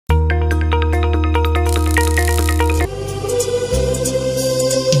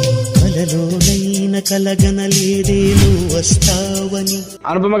కలగనలేదే నువ్వు వస్తావని.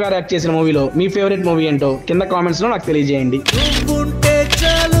 అనుపమ గారు యాక్ట్ చేసిన మూవీలో మీ ఫేవరెట్ మూవీ ఏంటో కింద కామెంట్స్ లో నాకు తెలియజేయండి.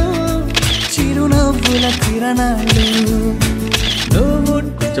 చిరునవ్వుల కిరణాలు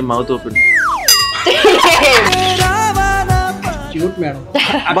కొంచెం మౌత్ ఓపెన్. Cute madam.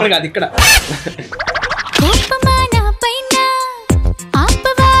 అక్కడ కాదు ఇక్కడ.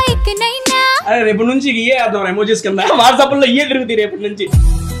 అరే రేపటి నుంచి ఇయే వేద్దాం ఎమోజీస్ కింద. వాట్సాప్ లో ఇయే తిరుగుతాయి రేపటి నుంచి.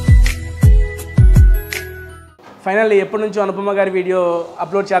 ఫైనల్లీ ఎప్పటి నుంచో అనుపమ గారి వీడియో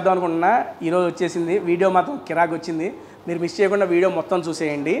అప్లోడ్ చేద్దాం అనుకుంటున్నా. ఈరోజు వచ్చేసింది. వీడియో మాత్రం కిరాక్ వచ్చింది. మీరు మిస్ చేయకుండా వీడియో మొత్తం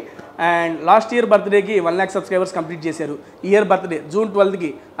చూసేయండి. అండ్ లాస్ట్ ఇయర్ బర్త్డేకి 1 lakh సబ్స్క్రైబర్స్ కంప్లీట్ చేశారు. ఇయర్ బర్త్డే June 12కి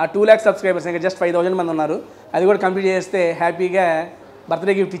ఆ 2 lakh సబ్స్క్రైబర్స్ ఇంకా జస్ట్ 5,000 మంది ఉన్నారు. అది కూడా కంప్లీట్ చేస్తే హ్యాపీగా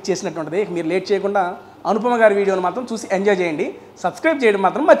బర్త్డే గిఫ్ట్ ఇచ్చేసినట్టు ఉంటుంది. మీరు లేట్ చేయకుండా అనుపమ గారి వీడియోని మాత్రం చూసి ఎంజాయ్ చేయండి. సబ్స్క్రైబ్ చేయడం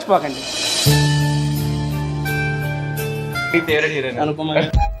మాత్రం మర్చిపోకండి. అనుపమ గారు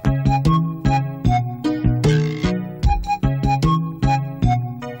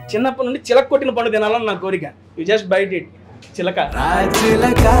చిన్నప్పటి నుండి చిలక కొట్టిన పండు తినాలని నా కోరిక. You just byte it. చిలక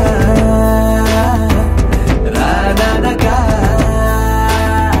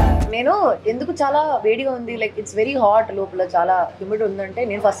నేను ఎందుకు చాలా వేడిగా ఉంది, లైక్ ఇట్స్ వెరీ హాట్, లోపల చాలా హ్యూమిడ్ ఉందంటే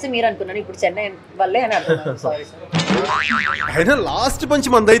నేను ఫస్ట్ మీరు అనుకున్నాను, ఇప్పుడు చెన్నై వల్లే అని అర్థం. సారీ అయినా లాస్ట్ పంచ్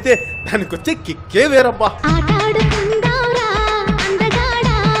మంది అయితే దానికి వచ్చే కిక్కే వేరబ్బా.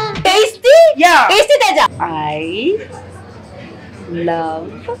 TastyTeja. I love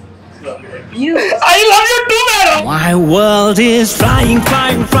you. I love you too, madam. My world is flying,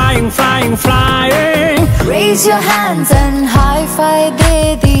 flying, flying, flying, flying. Raise your hands and high five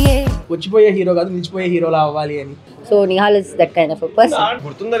diye. వచ్చిపోయే హీరో కాదు, నిలిచిపోయే హీరోలా అవ్వాలి అని. So Nihal is that kind of a person.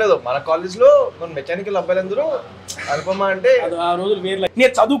 గుర్తుందో లేదో మన college లో మన మెకానికల్ అబ్బాయిలందరూ అనుపమ అంటే ఆ రోజులు వేర్లే.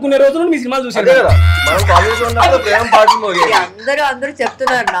 నేను చదువుకునే రోజులు మీ సినిమాలు చూసాను కదా. మనం కాలేజ్ లో ఉన్నప్పుడు ప్రేమ పాటలు మోగేవి. అందరూ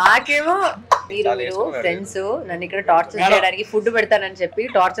చెప్తున్నారు. నాకేమో మీరు ఫ్రెండ్స్ నన్ను ఇక్కడ టార్చర్ చేయడానికి, ఫుడ్ పెడతానని చెప్పి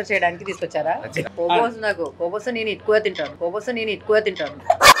టార్చర్ చేయడానికి తీసుకొచ్చారా? కోబోస్ నాకు కోబోస్ నేను ఎక్కువ తింటాను.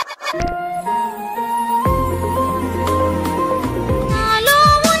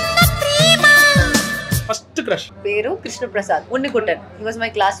 ఫస్ట్ క్రష్ పేరు Krishnaprasad, ఉన్నిగుట్టన్. He was my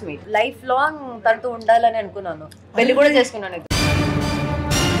classmate. Life long తనతో ఉండాలని అనుకున్నాను. పెళ్లి కూడా చేసుకున్నాను.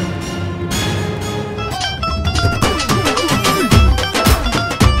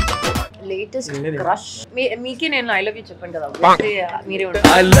 లేటెస్ట్ క్రష్ మీకే నేను ఐ లవ్ యూ చెప్పాను కదా, మీరే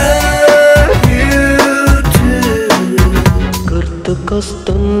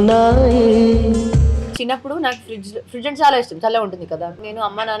చిన్నప్పుడు నాకు ఫ్రిడ్జ్ అంటే చాలా ఇష్టం. చల్లగా ఉంటుంది కదా. నేను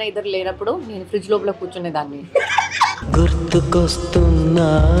అమ్మ నాన్న ఇద్దరు లేనప్పుడు నేను ఫ్రిడ్జ్ లోపల కూర్చునేదాన్ని.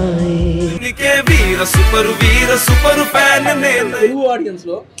 తెలుగు ఆడియన్స్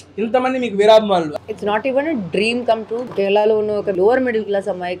లో ఇంతమంది మీకు వీరాభిమానులు. It's not even dream come true. కేరళలో ఉన్న ఒక లోవర్ మిడిల్ క్లాస్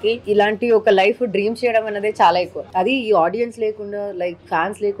అమ్మాయికి ఇలాంటి ఒక లైఫ్ డ్రీమ్ చేయడం అనేది చాలా ఎక్కువ. అది ఈ ఆడియన్స్ లేకుండా, లైక్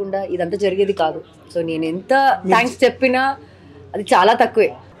ఫ్యాన్స్ లేకుండా ఇదంతా జరిగేది కాదు. సో నేను ఎంత థ్యాంక్స్ చెప్పినా అది చాలా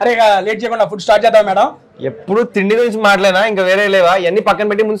తక్కువే. అరే లేట్ చేయకుండా ఫుడ్ స్టార్ట్ చేద్దాం మేడం. ఎప్పుడు తిండి గురించి మాట్లాడినా ఇంకా వేరే లేవా? ఇవన్నీ పక్కన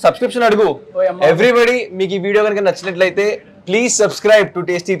పెట్టి ముందు సబ్స్క్రిప్షన్ అడుగు. ఎవ్రీబడి మీకు ఈ వీడియో కనుక నచ్చినట్లయితే ప్లీజ్ సబ్స్క్రైబ్ టు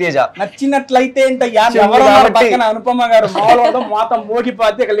TastyTeja. నచ్చినట్లయితే అనుపమ గారు మొత్తం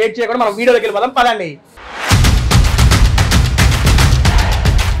మోగిపోతే ఇక లేట్ చేయకుండా మనం వీడియోకి వెళ్ళిపోదాం. పదండి.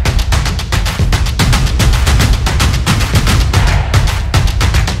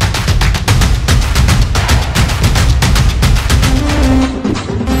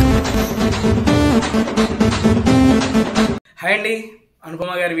 హాయ్ అండి,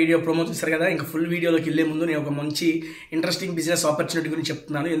 అనుపమ గారి వీడియో ప్రోమో చూస్తారు కదా. ఇంకా ఫుల్ వీడియోలోకి వెళ్ళే ముందు నేను ఒక మంచి ఇంట్రెస్టింగ్ బిజినెస్ ఆపర్చునిటీ గురించి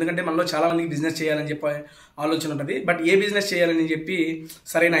చెప్తున్నాను. ఎందుకంటే మనలో చాలా మందికి బిజినెస్ చేయాలని చెప్పి ఆలోచన ఉంటుంది, బట్ ఏ బిజినెస్ చేయాలని చెప్పి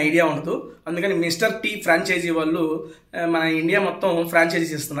సరైన ఐడియా ఉండదు. అందుకని మిస్టర్ టీ ఫ్రాంచైజీ వాళ్ళు మన ఇండియా మొత్తం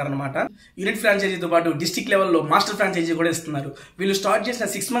ఫ్రాంచైజీస్ ఇస్తున్నారనమాట. యూనిట్ ఫ్రాంచైజీతో పాటు డిస్ట్రిక్ట్ లెవెల్లో మాస్టర్ ఫ్రాంచైజీ కూడా ఇస్తున్నారు. వీళ్ళు స్టార్ట్ చేసిన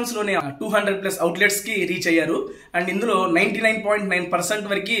 6 months లోనే 200+ అవుట్లెట్స్ కి రీచ్ అయ్యారు. అండ్ ఇందులో 99.9%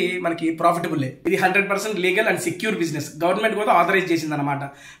 వరకు మనకి ప్రాఫిటబుల్. ఇది 100% legal and secure business. Government కూడా ఆథరైజ్ చేసింది అనమాట.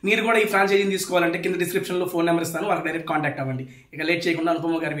 మీరు కూడా ఈ ఫ్రాంచైజీని తీసుకోవాలంటే కింద డిస్క్రిప్షన్ లో ఫోన్ నెంబర్ ఇస్తాను, వాళ్ళకి డైరెక్ట్ కాంటాక్ట్ అవ్వండి. ఇక లేట్ చేయకుండా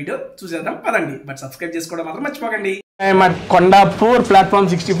అనుపమ గారి వీడియో చూసేద్దాం పదండి. బట్ సబ్స్క్రైబ్ చేసుకోవడం మాత్రం మర్చిపోకండి. Kondapur platform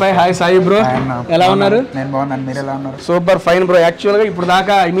 65. Hi Sai bro, ఎలా ఉన్నారు? నేను బాగున్నాను, మీరు ఎలా ఉన్నారు? Super fine bro. యాక్చువల్ గా ఇప్పుడు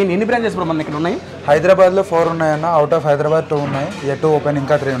దాకా ఎన్ని బ్రాంచెస్ బ్రో మన ఇక్కడ ఉన్నాయి? హైదరాబాద్ లో 4 ఉన్నాయన్న. అవుట్ ఆఫ్ హైదరాబాద్ 2 ఉన్నాయి. ఎటు ఓపెన్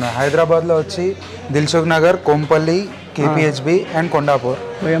ఇంకా 3 ఉన్నాయి. హైదరాబాద్ లో వచ్చి దిల్సుఖ్ నగర్, కొంపల్లి, KPHB అండ్ కొండాపూర్.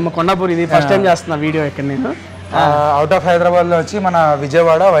 కొండాపూర్ ఇది ఫస్ట్ టైం చేస్తున్నా వీడియో ఇక్కడ నేను. అవుట్ ఆఫ్ హైదరాబాద్ లో వచ్చి మన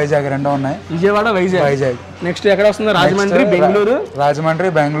విజయవాడ, వైజాగ్ 2 ఉన్నాయి. విజయవాడ, వైజాగ్. నెక్స్ట్ ఎక్కడ వస్తుంది? రాజమండ్రి,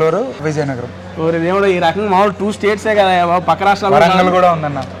 బెంగళూరు, విజయనగరం. ఈ రకంగా మామూలు 2 states కదా, పక్క రాష్ట్రాలు. వరంగల్ కూడా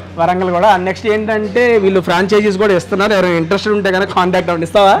ఉందన్న. వరంగల్ కూడా. నెక్స్ట్ ఏంటంటే వీళ్ళు ఫ్రాంచైజీస్ కూడా ఇస్తున్నారు. ఎవరైనా ఇంట్రెస్టెడ్ ఉంటే కనుక కాంటాక్ట్ అవ్వండి.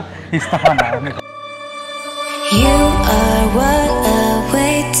 ఇస్తావా? You are what I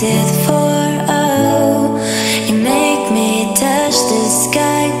waited for. Oh, you make me touch the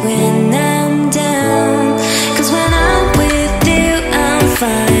sky when I'm down. 'Cause when I'm with you, I'm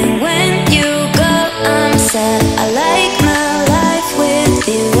fine. When you go, I'm sad. I like my life with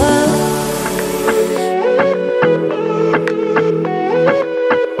you. Oh.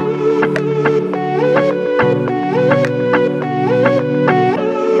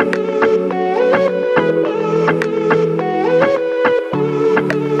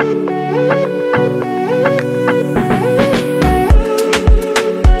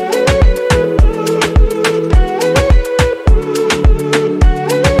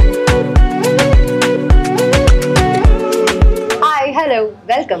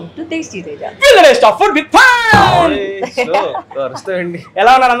 Welcome to TastyTeja.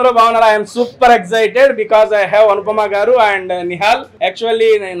 ఎలా ఉన్నారు అందరూ? బాగున్నారా? I'm super excited because I have Anupama గారు and Nihal. Actually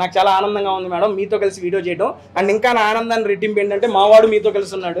నాకు చాలా ఆనందంగా ఉంది madam మీతో కలిసి వీడియో చేయడం. అండ్ ఇంకా నా ఆనందాన్ని రెట్టింపు ఏంటంటే మావాడు మీతో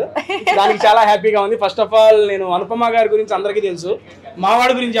కలిసి ఉన్నాడు, దానికి చాలా హ్యాపీగా ఉంది. ఫస్ట్ ఆఫ్ ఆల్ నేను అనుపమ గారి గురించి అందరికీ తెలుసు,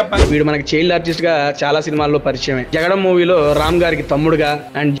 మావాడు గురించి చెప్పాలి. వీడు మనకి చైల్డ్ ఆర్టిస్ట్ గా చాలా సినిమాల్లో పరిచయమే. జగడం మూవీలో రామ్ గారికి తమ్ముడుగా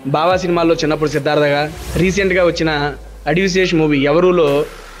అండ్ బావా సినిమాల్లో చిన్నప్పుడు సిద్ధార్థగా, రీసెంట్ గా వచ్చిన అడివిశేష్ మూవీ ఎవరులో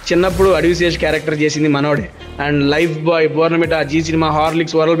చిన్నప్పుడు అడివిశేష్ క్యారెక్టర్ చేసింది మనోడే. And life boy, బోర్నమిటా, G cinema,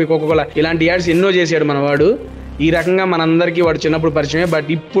 Horlicks, world Coca Cola ఇలాంటి యాడ్స్ ఎన్నో చేశాడు మనవాడు. ఈ రకంగా మనందరికీ వాడు చిన్నప్పుడు పరిచయమే. బట్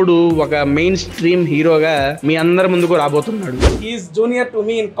ఇప్పుడు ఒక మెయిన్ స్ట్రీమ్ హీరోగా మీ అందరి ముందుకు రాబోతున్నాడు. Is junior to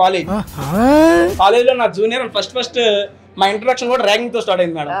me in college. College లో నా జూనియర్. అండ్ ఫస్ట్ మా ఇంట్రడక్షన్ కూడా ర్యాగింగ్ తో స్టార్ట్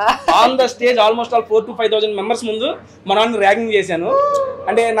అయింది madam. On the stage almost all 4,000 to 5,000 members ముందు మనల్ని ర్యాగింగ్ చేశాను.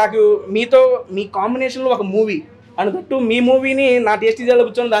 అంటే నాకు మీతో మీ కాంబినేషన్ లో ఒక మూవీ అండ్ దట్టు మీ మూవీని నా TastyTejaలో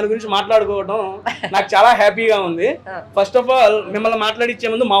కూర్చొని దాని గురించి మాట్లాడుకోవడం నాకు చాలా హ్యాపీగా ఉంది. ఫస్ట్ ఆఫ్ ఆల్ మిమ్మల్ని మాట్లాడిచ్చే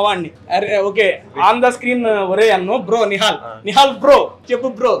ముందు మా వాడిని ఓకే ఆన్ ద స్క్రీన్ ఒరే అన్ను బ్రో నిహాల్ బ్రో చెప్పు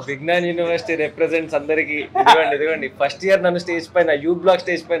బ్రో. విజ్ఞాన్ యూనివర్సిటీ రిప్రజెంట్స్ అందరికి ఇదిగోండి ఫస్ట్ ఇయర్ నన్ను స్టేజ్ పైన FoodVlog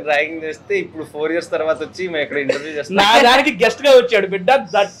స్టేజ్ పైన ర్యాగింగ్ చేస్తే ఇప్పుడు 4 years తర్వాత వచ్చి మేము ఇక్కడ ఇంటర్వ్యూ చేస్తాం. నా దానికి గెస్ట్ గా వచ్చాడు బిడ్డ,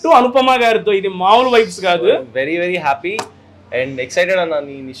 దట్టు అనుపమ గారితో. ఇది మామూలు వైబ్స్ కాదు. Very very happy and excited అన్న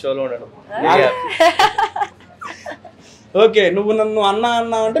నీ షోలో ఉండడం. ఓకే నువ్వు నన్ను అన్నా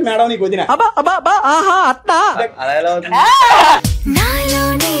అంటే మేడం నీకు వదిన అలా ఎలా అవుతుంది?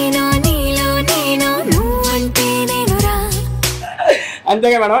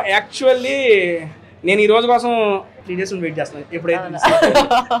 అంతేగా మేడం. యాక్చువల్లీ నేను ఈ రోజు కోసం 3 days వెయిట్ చేస్తున్నాను.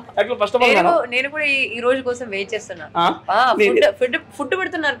 ఎప్పుడైతే ఫస్ట్ ఆఫ్ ఆల్ నేను కూడా ఈ రోజు కోసం వెయిట్ చేస్తున్నా. ఫుడ్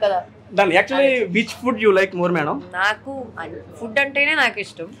పెడుతున్నారు కదా దాని. Actually which food you like more madam? నాకు ఫుడ్ అంటేనే నాకు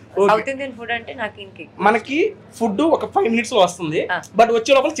ఇష్టం. సౌత్ ఇండియన్ ఫుడ్ అంటే నాకు ఇంకే. మనకి ఫుడ్ ఒక 5 minutes లో వస్తుంది, బట్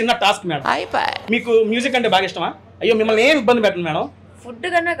వచ్చే లోపల చిన్న టాస్క్ మేడం. మీకు మ్యూజిక్ అంటే బాగా ఇష్టమా? అయ్యో మిమ్మల్ని ఏం ఇబ్బంది పెట్టండి మేడం. ఫుడ్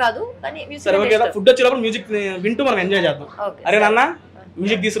కన్నా కాదు కానీ సరే ఓకే కదా. ఫుడ్ వచ్చే లోపల మ్యూజిక్ వింటూ మనం ఎంజాయ్ చేద్దాం. అరే నాన్న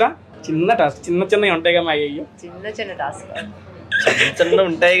మ్యూజిక్ తీసురా. చిన్న టాస్క్, చిన్నవి ఉంటాయిగా మా అయ్యో. చిన్న టాస్క్ చిన్న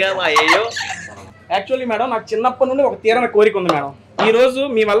ఉంటాయిగా మా అయ్యో. యాక్చువల్లీ మేడం నాకు చిన్నప్పటి నుండి ఒక తీరని కోరిక ఉంది మేడం. ఈ రోజు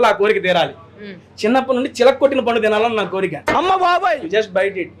మీ వల్ల ఆ కోరిక తీరాలి. చిన్నప్పటి నుండి చిలక కొట్టిన పండు తినాలని నా కోరిక. అమ్మ బాబాయ్ జస్ట్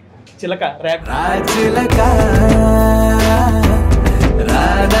బైట్ ఇట్. చిలక ర్యాప్.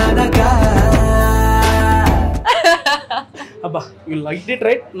 అబ్బా you like it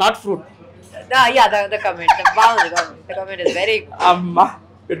right? Not fruit. the comment బాగుంది. the comment is very అమ్మా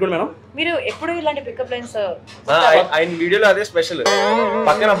పెట్టుకోండి మేడం. మీరు ఎప్పుడు ఇలాంటి పికప్ లైన్స్ ఆయన వీడియోలో అదే స్పెషల్.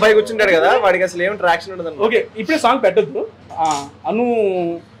 పక్కన అబ్బాయి కూర్చుంటాడు కదా, వాడికి అసలు ఏం ట్రాక్షన్ ఉండదు. ఓకే ఇప్పుడే సాంగ్ పెట్టొద్దు.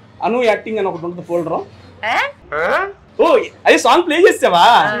 అను యాక్టింగ్ అని ఒకటి ఉంటుంది ఫోల్డర్. ఓ అది సాంగ్ ప్లే చేసావా?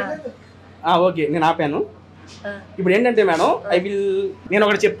 ఓకే నేను ఆపాను. ఇప్పుడు ఏంటంటే మేడం నేను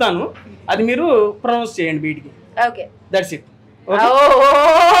ఒకటి చెప్తాను, అది మీరు ప్రొనౌన్స్ చేయండి బీట్కి. Okay that's it.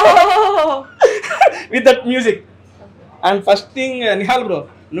 With that music. And first thing Nihal bro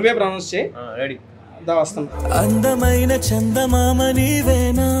నువ్వే ప్రొనౌన్స్ చేయి. రెడీ దా వస్తాను. అందమైన చందమామ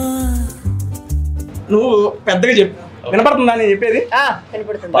నీవేనా? నువ్వు పెద్దగా చెప్పు. వినపడుతుందా నేను చెప్పేది?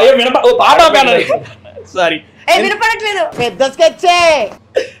 వినపడుతుంది. అయ్యో పాట సారీ వినపడట్లేదు. పెద్ద స్కెచ్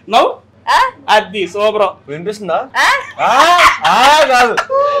నౌ అది సూపర్. వినిపిస్తుందా? కాదు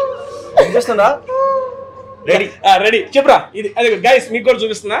వినిపిస్తుందా? రెడీ రెడీ చెప్పురా. ఇది అదే గైస్ మీకు కూడా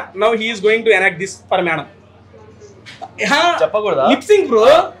చూపిస్తున్నా. Now he is going to enact this for madam. చెప్పకూడదా? Lip sync bro.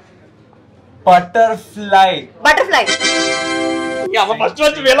 Butterfly.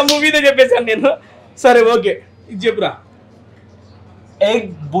 First వీళ్ళ మూవీదే చెప్పేసాను నేను. సరే ఓకే ఇది చెప్పురా. ఎగ్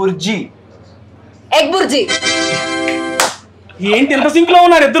బుర్జీ. ఏంటి ఎంత సింక్ లో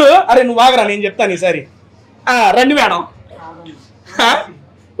ఉన్నారు ఇద్దరు? అరే నువ్వు ఆగరా నేను చెప్తాను ఈసారి. రండి madam.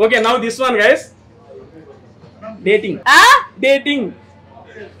 Okay now this one guy's. Dating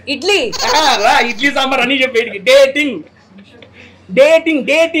idli sambar అని చెప్పి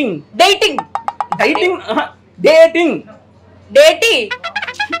డేటింగ్ డేటి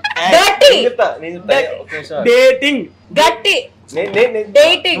గట్టి డేటింగ్ గట్టి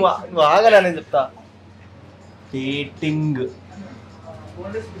డేటింగ్ నువ్వు ఆగలా నేను చెప్తా డేటింగ్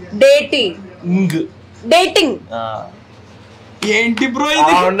డేటింగ్ డేటింగ్ ఏంటి బ్రో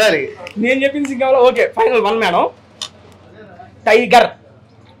ఇది ఉండాలి నేను చెప్పింది సింగాలో okay final 1 madam tiger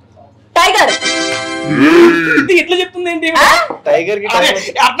tiger ఇది ఎట్లా చెప్తుంది ఏంటి టైగర్ కి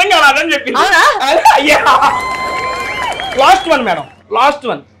అర్థం కాదు అదని చెప్పింది last 1 madam last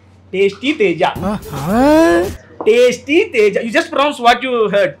 1 tasty Teja tasty Teja you just pronounce what you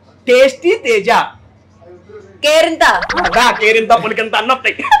heard tasty Teja Kerintha అదా కేరింత పులికంత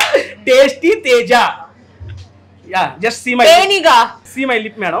అన్నట్టే tasty Teja yeah just see my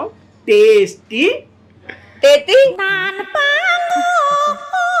lip madam tasty టేతి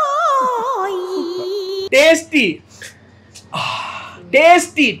tasty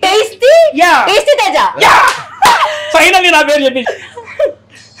tasty tasty yeah tasty Teja yeah finally నా పేరు చెప్పి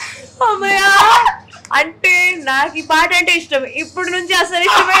అమ్మయ్య అంటే నాకు ఈ పాట అంటే ఇష్టం ఇప్పుడు నుంచి అసలు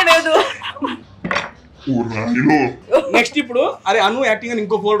ఇష్టమే లేదు నెక్స్ట్ ఇప్పుడు అరే అను యాక్టింగ్ అని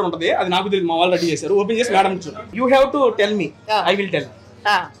ఇంకో ఫోల్డర్ ఉంటది అది నాకు తెలియదు మా వాళ్ళు రెడీ చేశారు ఓపెన్ చేసి madam you have to tell me I will tell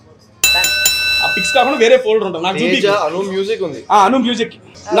ఆ పిక్స్ కాకుండా వేరే ఫోల్డర్ ఉంటుంది నాకు చూపి అను మ్యూజిక్ ఉంది అను music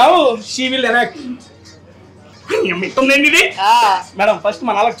now she will enact మిట్టుందండి ఇది మేడం ఫస్ట్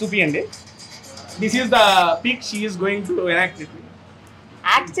మన వాళ్ళకి చూపియండి this is the pick she is going to enact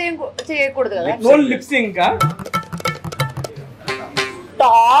act చేయకూడదు కదా no lip sync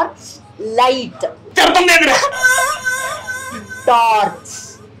torch light చెప్తుంది టార్చ్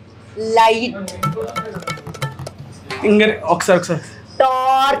లైట్ ఇంగర్ ఒకసారి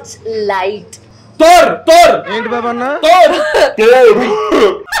టార్చ్ లైట్ తోర్ ఏంటి బాబన్న Thor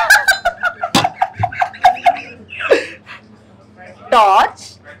torch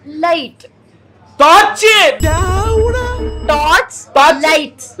light torch torch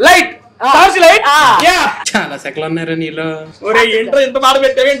light light torch light yeah చాలా సెకలు ఉన్నారా నీలో ఒరే ఏంట్రా ఇంత మాట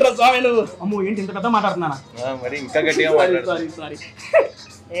పెట్టావేంట్రా స్వామి నువ్వు అమ్మో ఏంటి ఇంత పెద్ద మాట్లాడుతున్నానా మరి ఇంకా గట్టిగా మాట్లాడు సారీ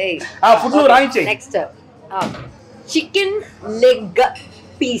ఏయ్ ఫుడ్ నువ్వు రాయించే next chicken leg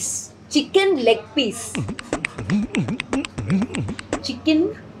piece chicken leg piece chicken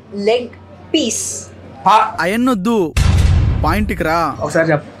leg piece అయన్నొద్దు పాయింట్కి రా ఒకసారి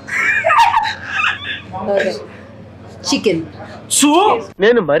చెప్పు చికెన్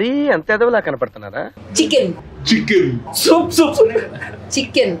నేను మరీ అంత ఎదవలా కనపడుతున్నారా chicken soup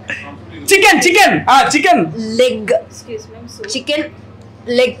chicken chicken leg chicken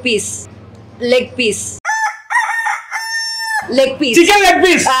leg piece leg piece chicken leg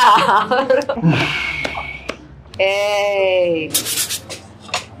piece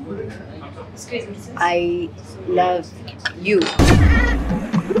I love you.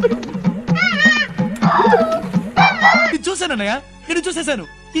 ఇది చూసానన్నయ్య ఇది చూసేసాను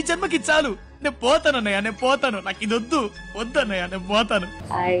ఈ జన్మకి చాలు నేను పోతానన్నయ్య నేను పోతాను నాకు ఇది వద్దన్నయ్య నేను పోతాను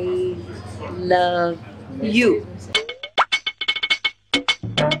I love you.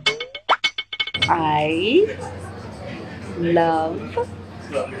 I love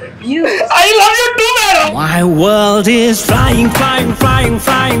you. I love you too madam My world is flying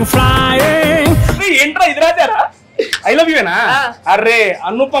ఏంట్రా ఇది రాచారా ఐ లవ్ యూనా అరే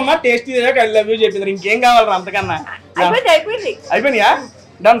Anupama tasty I love you చెప్పింది ఇంకేం కావాలరా అంతకన్నా అయిపోయినాయా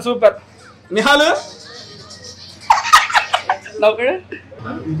డన్ సూపర్ నిహాల్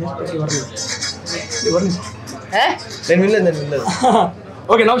నేను వినలేదు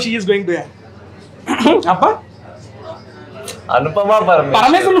okay now she is going to అప్ప అనుపమ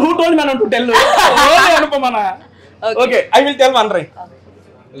పరమేశ్వరన్ హూ టోల్డ్ మనం to tell అనుపమనా okay I will tell one right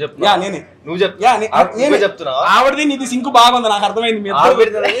yeah నేనే నువ్వు చెప్తున్నా ఆవిడది నీది సింక్ బాగుంది నాకు అర్థమైంది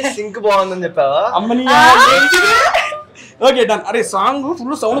సింక్ బాగుందని చెప్పావా అమ్మని ఓకే డన్ అరే సాంగ్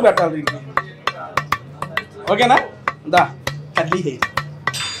ఫుల్ సౌండ్ పెట్టాలి దీనికి ఓకేనా దా కర్లీ హెయిర్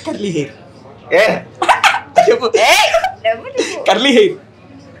ఏ చెప్పు కర్లీ హెయిర్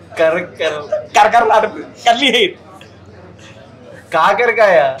కర్లీ హెయిర్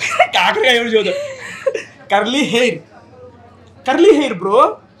కాకరకాయ ఎవరు చూద్దాం curly hair bro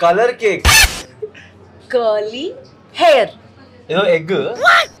colour cake curly hair ఏదో ఎగ్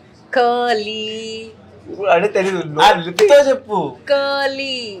curly అంటే తెలీదు లిప్తో చెప్పు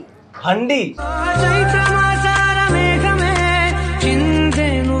curly హండి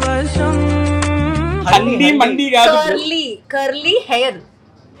మండి కాదు curly hair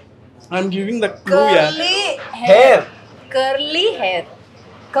I'm giving the clue curly hair curly hair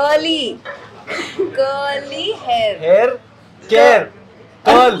curly hair hair care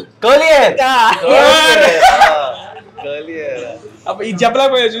curly hair అప్పుడు ఇది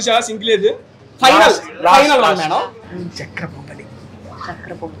చెప్పలేకపోయా చూసావా సింక్ లేదు ఫైనల్ వన్ మేడం. చక్కెర పొంగలి.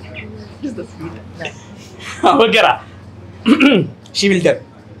 ఓకేరా షీ విల్ టెల్.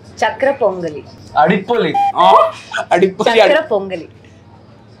 చక్కెర పొంగలి. అడిపోలి. చక్కెర పొంగలి.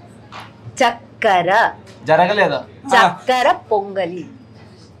 చక్కెర జరగలేదా? చక్కెర పొంగలి.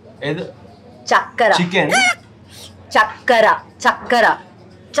 ఏదో చక్కెర. చికెన్. చక్కెర చక్కెర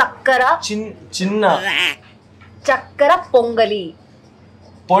చక్కెర చిన్న. చక్కెర పొంగలి.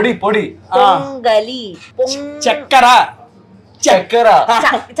 పొడి పొంగలి. చక్కెర చక్కెర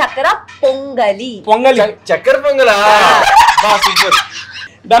పొంగలి. చక్కెర పొంగలా.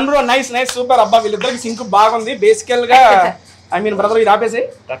 Done bro, nice super. అబ్బా వీళ్ళిద్దరికి సింక్ బాగుంది. బేసికల్ గా ఐ మీన్ బ్రదర్ ఇది ఆపేసి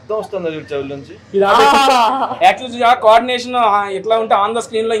రక్తం వస్తుంది చెవుల నుంచి. యాక్చువల్లీ కోఆర్డినేషన్ ఎట్లా ఉంటే ఆన్ ద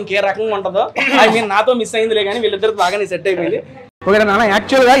స్క్రీన్ లో ఇంకే రకంగా ఉంటుందో ఐ మీన్ నాతో మిస్ అయిందిలే కానీ వీళ్ళిద్దరికి బాగానే సెట్ అయిపోయింది. ఓకే నాన్న,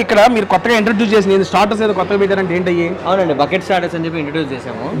 యాక్చువల్ గా ఇక్కడ మీరు కొత్తగా ఇంట్రడ్యూస్ చేసిన స్టార్టర్స్ ఏదో కొత్తగా పెట్టారంటే ఏంటయ్యి? అవునండి, బకెట్ స్టార్టర్స్ అని చెప్పి ఇంట్రడ్యూస్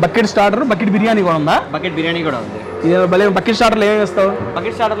చేసాము. బకెట్ స్టార్టర్, బకెట్ బిర్యానీ కూడా ఉందా? బకెట్ బిర్యానీ కూడా ఉంది. బకెట్ స్టార్టర్లో ఏమేమి ఇస్తావు?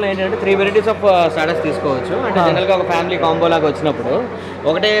 బకెట్ స్టార్టర్లో ఏంటంటే 3 varieties ఆఫ్ స్టార్టర్స్ తీసుకోవచ్చు. అంటే జనరల్ గా ఒక ఫ్యామిలీ కాంబో లాగా వచ్చినప్పుడు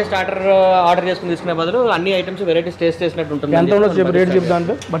ఒకటే స్టార్టర్ ఆర్డర్ చేసుకుని తీసుకునే బదులు అన్ని ఐటమ్స్ వెరైటీస్ టేస్ట్ చేసినట్టు ఉంటుంది. ఎంత ఉండొచ్చు రేట్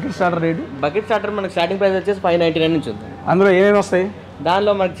చెప్తాను? Bucket starter rate? Bucket starter మనకి స్టార్టింగ్ ప్రైస్ వచ్చేసి 599 నుంచి ఉంది. అందులో ఏమేమి వస్తాయి?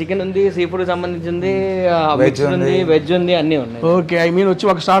 దానిలో మనకి చికెన్ ఉంది, సీ ఫుడ్ సంబంధించింది, వెజ్ ఉంది, అన్ని ఉన్నాయి. ఓకే, ఐ మీన్ వచ్చి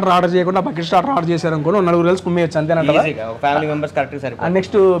ఒక స్టార్టర్ ఆర్డర్ చేయకుండా బకెట్ స్టార్టర్ ఆర్డర్ చేశారు అనుకో 4 కలిసి కుమ్మేయచ్చు అంతేనంటారా? ఫ్యామిలీ మెంబర్స్ కరెక్ట్ సరిపోతుంది.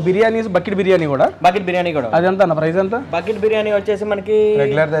 నెక్స్ట్ బిర్యానీ, బకెట్ బిర్యానీ కూడా. బకెట్ బిర్యానీ కూడా అది ఎంత అన్న ప్రైస్ ఎంత? బకెట్ బిర్యానీ వచ్చేసి మనకి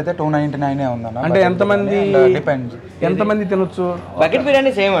రెగ్యులర్ అయితే 299 ఉందన్న. అంటే ఎంతమంది తినొచ్చు? బకెట్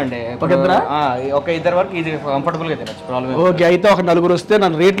బిర్యానీ సేమ్ అండి, ఒక ఇద్దరు వరకు ఈజీ కంఫర్టబుల్ గా తినొచ్చు, ప్రాబ్లం. ఓకే, అయితే ఒక 4 వస్తే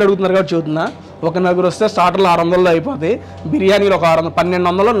నన్ను రేట్లు అడుగుతున్నారు కాబట్టి చెబుతున్నా. ఒక 4 వస్తే స్టార్టర్లు 600 అయిపోతాయి. బిర్యానీలో ఒక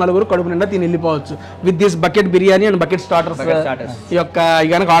 1200 4 కడుపు నిండా తిని వెళ్ళిపోవచ్చు with this bucket biryani and bucket starters. ఈ యొక్క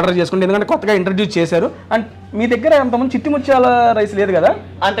కనుక ఆర్డర్ చేసుకుంటే, ఎందుకంటే కొత్తగా ఇంట్రడ్యూస్ చేశారు. అండ్ మీ దగ్గర అంతమంది చిట్టి ముత్యాల రైస్ లేదు కదా?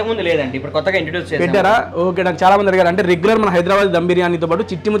 అంతకుముందు లేదండి, ఇప్పుడు కొత్తగా ఇంట్రడ్యూస్ పెట్టారా? ఓకే, నాకు చాలా మంది అడిగారు. అంటే రెగ్యులర్ మన హైదరాబాద్ దమ్ బిర్యానీతో పాటు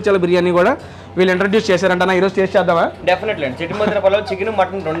చిట్టి ముత్యాల బిర్యానీ కూడా వీళ్ళు ఇంట్రడ్యూస్ చేశారంట. ఈరోజు టేస్ట్ చేద్దామా? డెఫినెట్లీ అండి. చిట్టి ముత్యాల పలావ్ చికెన్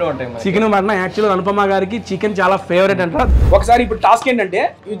మటన్ రెండు ఉంటాయి. చికెన్ మటన్ యాక్చువల్ అనుపమ గారికి చికెన్ చాలా ఫేవరెట్ అంట. ఒకసారి ఇప్పుడు టాస్క్ ఏంటంటే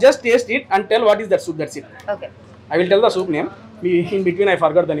you just taste it and tell what is that soup. That's it. Okay, I will tell the soup name. In between I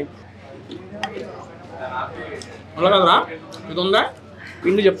forgot the name. అలా కదరా, ఇది ఉందా?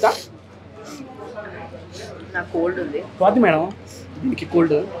 పిండి చెప్తా. నాకు కోల్డ్ ఉంది. స్వాతి మేడం దీనికి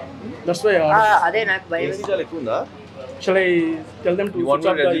కోల్డ్. దట్స్ వై అదే నాకు భయం. చాలా ఎక్కువ ఉందా? Shall I tell them to switch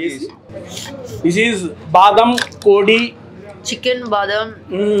off the AC? This is badam kodi chicken badam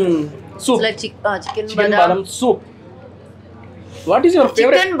soup. Like chicken badam soup. What is your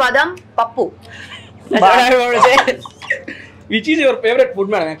favorite? Chicken badam pappu. That's what I want to say. Which is your favorite food,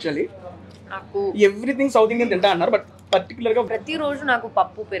 madam? Actually, నాకు everything South Indian తింటా అన్నారు, but particular గా ప్రతి రోజు నాకు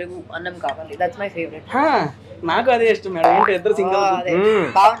పప్పు పెరుగు అన్నం కావాలి. That's my favourite. నాకు అదే ఇష్టం మేడం. ఏంటి ఇద్దరు సింగిల్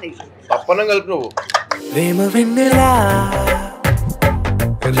బాగుంది. పప్పనం కలుపు నువ్వు.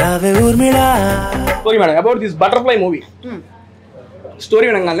 Okay madam, about this butterfly movie story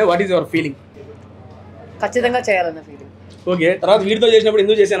వినగానే వాట్ ఈస్ యువర్ ఫీలింగ్? ఖచ్చితంగా చేయాలన్న ఫీలింగ్. ఓకే, తర్వాత వీడితో చేసినప్పుడు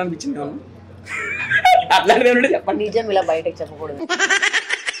ఎందుకు చేశాను అనిపించింది అట్లాంటిది చెప్పండి. నిజం ఇలా బయటకు చెప్పకూడదు.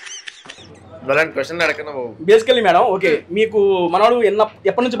 బేసికల్లీ మేడం, ఓకే, మీకు మనవాడు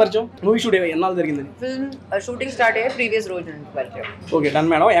ఎప్పటి నుంచి పరిచయం? మూవీ షూట్ ఎన్నాళ్ళు జరిగిందని? ఫిల్మ్ షూటింగ్ స్టార్ట్ అయ్యే ప్రీవియస్ రోజు నుంచి పరిచయం. Okay, done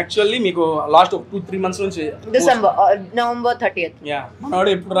madam. యాక్చువల్లీ మీకు లాస్ట్ 2-3 months నుంచి November 30th.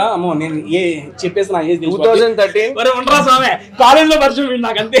 మనవాడు ఎప్పుడు రా అమ్మో నేను చెప్పేసి నా ఏజ్ 2013. ఉండరా స్వామి, కాలేజ్ లో పరిచయం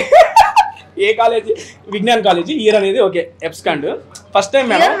నాకు అంతే. ఏ కాలేజీ? విజ్ఞాన్ కాలేజీ. ఇయర్ అనేది ఓకే ఎప్స్కాండ్. ఫస్ట్ టైం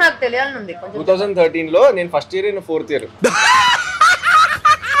మేడం నాకు తెలియాలనుంది. 2013 లో నేను ఫస్ట్ ఇయర్, నేను 4th year.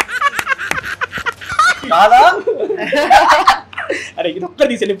 అరే ఇది ఒక్క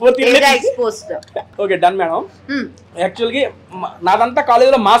తీసేయండి, 4th year. Okay, done madam. యాక్చువల్గా నాదంతా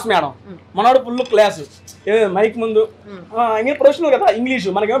కాలేజీలో మాస్ మేడం. మనవాడు ఫుల్ క్లాస్, మైక్ ముందు ప్రొఫెషనల్ కదా, ఇంగ్లీష్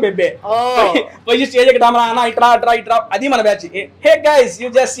మనకేమో బెబ్బే. పోయి స్టేజ్ ఎక్కడామరా అన్న ఇట్రా ఇట్రా ఇట్రా, అది మన batch. Hey guys you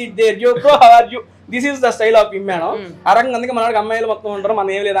just SIT there, you bro how are you, this is the style of him madam. ఆ రకంగా అందుకే మనవాడికి అమ్మాయిలు మొత్తం ఉంటారు,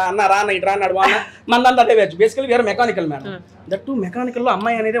 మనం ఏం లేదా అన్న రా అన్న ఇట్రా అన్నాడు అన్న మనదంతా అదే బ్యాచ్. బేసికలీ వేరే mechanical madam. That to mechanical లో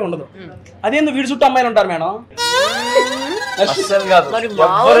అమ్మాయి అనేది ఉండదు. అదేందుకు వీడి చుట్టూ అమ్మాయిలు ఉంటారు మేడం.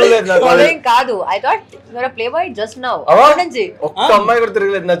 కాదు, I thought your a play boy just now. ఒక్క అమ్మాయి కూడా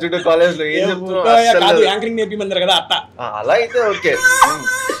తిరగలేదు నా చుట్టూ కాలేజ్ లో. ఏం చెప్తున్నావు? యాంకరింగ్ నేర్పిమంటారు కదా అట్ట. అలా అయితే ఓకే.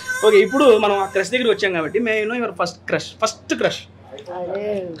 ఓకే, ఇప్పుడు మనం ఆ క్రష్ దగ్గరికి వచ్చాం కాబట్టి may know your first crush. అదే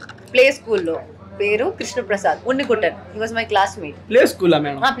ప్లే స్కూల్లో పేరు Krishnaprasad ఉన్నికుట్టన్. He was my classmate. Play school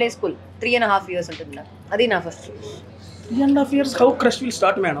madam? Play school 3.5 years ఉంటుంది నాకు. అది నా first. 3.5 years how crush will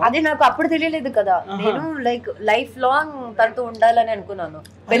start madam? అదే నాకు అప్పుడు తెలియలేదు కదా. నేను లైక్ లైఫ్ లాంగ్ తనతో ఉండాలని అనుకున్నాను.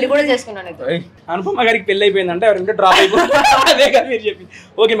 పెళ్లి కూడా చేసుకున్నాను. అనుపమ గారికి పెళ్లి అయిపోయిందంటే ఎవరింటే డ్రాప్ అయిపోయింది. అదే కదా మీరు చెప్పి.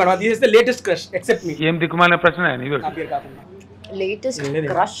 Okay madam, this is the latest crush except మీ. ఏం దిక్కుమాలిన ప్రశ్న ఇది? నా పేరు కాకుండా లేటెస్ట్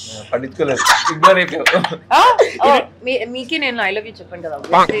క్రష్ పట్టించుకోలేదు, ఇగ్నోర్ అయిపోయావు. మీకే నేను ఐ లవ్ యూ చెప్పాను కదా,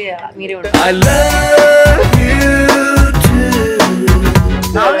 మీరే ఉంటారు.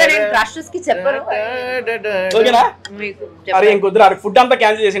 క్రషెస్ కి చెప్పరు. ఓకేనా? అరే ఇంకొద్దురా, ఫుడ్ అంతా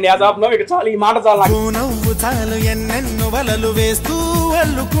క్యాన్సిల్ చేసిండి. యాజ్ ఆఫ్ నో ఇక చాలు, ఈ మాట చాలు నాకు.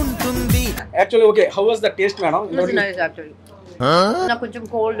 Actually okay, how was the taste madam? నాకు కొంచెం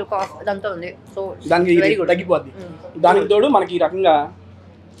కోల్డ్ కాఫ్ అదంతా ఉంది, సో దానికి తగ్గిపోద్ది. దానికి తోడు మనకి ఈ రకంగా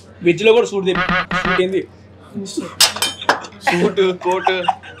వెజ్ లో కూడా సూట్ ఏంది సూట్ కోట్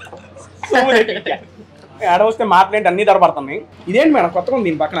ఆడ వస్తే మాట్లాడి అన్ని ధరపడుతున్నాయి. ఇదేంటి మేడం కొత్తగా ఉంది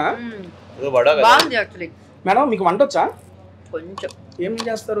దీని పక్కన? మేడం మీకు వంట వచ్చా? కొంచెం. ఏం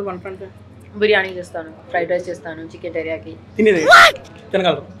చేస్తారు వంట అంటే? బిర్యానీ చేస్తాను, ఫ్రైడ్ రైస్ చేస్తాను, చికెన్ టెరియాకి. తినేది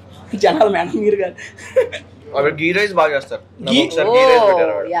తినగలరు జనాలు మేడం, మీరు కాదు. గీ రైస్ బాగా చేస్తారు.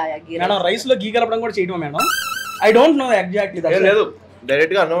 మేడం రైస్ లో గీ కలపడం కూడా చేయడం madam? I don't know exactly. లేదు,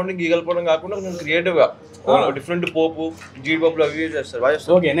 డైరెక్ట్ గా అన్నం గీ కలపడం కాకుండా కొంచెం క్రియేటివ్ గా డిఫరెంట్ పోపు జీడిపప్పులు అవి చేస్తారు.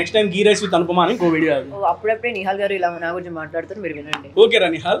 Okay, next time ghee rice with Anupama అని ఇంకో వీడియో. అప్పుడప్పుడే నిహాల్ గారు ఇలా నా గురించి మాట్లాడుతారు, మీరు వినండి. ఓకే రా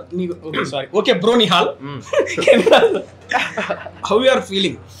నిహాల్, నీకు okay sorry okay bro Nihal, how you are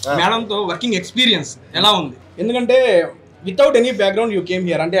feeling? Madam తో వర్కింగ్ ఎక్స్పీరియన్స్ ఎలా ఉంది? ఎందుకంటే without any background you came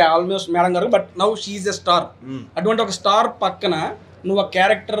here, అంటే ఆల్మోస్ట్ మేడం గారు, but now she is a star. అటువంటి ఒక స్టార్ పక్కన నువ్వు ఆ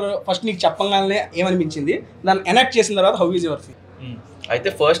క్యారెక్టర్ ఫస్ట్ నీకు చెప్పగానే ఏమనిపించింది, దాన్ని ఎనాక్ట్ చేసిన తర్వాత హౌ ఈజ్ యువర్ ఫీల్? అయితే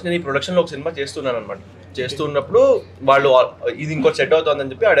ఫస్ట్ నేను ఈ ప్రొడక్షన్ లో ఒక సినిమా చేస్తున్నాను అనమాట. చేస్తున్నప్పుడు వాళ్ళు ఇది ఇంకోటి సెట్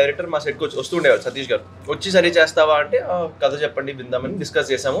అవుతుందని చెప్పి ఆ డైరెక్టర్ మా సెట్కి వస్తుండేవారు, సతీష్ గారు. వచ్చి సరే చేస్తావా అంటే కథ చెప్పండి విందామని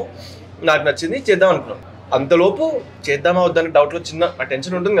డిస్కస్ చేసాము. నాకు నచ్చింది, చేద్దాం అనుకున్నాం. అంతలోపు చేద్దామా వద్దని డౌట్లో చిన్న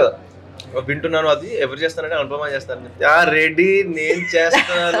టెన్షన్ ఉంటుంది కదా. వింటున్నాను, అది ఎవరు చేస్తానంటే అనుపమ చేస్తాను. రెడీ, నేను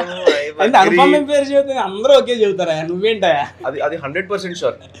చేస్తాను. అందరూ ఓకే చెబుతారా? నువ్వేంటా? అది 100%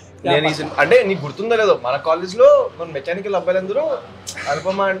 షూర్. నేను అంటే నీకు గుర్తుందో లేదో, మన కాలేజ్ లో మన మెకానికల్ అబ్బాయిలందరూ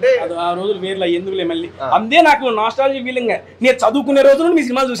అనుపమ అంటే ఆ రోజులు వేర్లా, ఎందుకులే మళ్ళీ. అంతే నాకు నాస్టాలజీ ఫీలింగ్. నేను చదువుకునే రోజులు మీ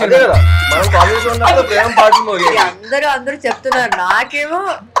సినిమా చూసాను కదా. మనం కాలేజ్ లో ఉన్నప్పుడు ప్రేమ పాటలు అందరూ చెప్తున్నారు, నాకేమో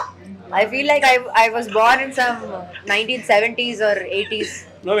I feel like I was born in some 1970s or 80s.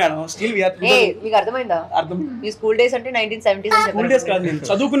 No man, still we are. Hey, మీకు అర్థమైందా? అర్థమైంది. మీ స్కూల్ డేస్ అంటే 1970s అని చెప్పారు. స్కూల్ డేస్ కాదు, నేను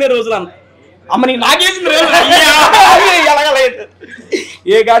చదువుకునే రోజులు అన్న. అమ్మ నీకు నాకేసింది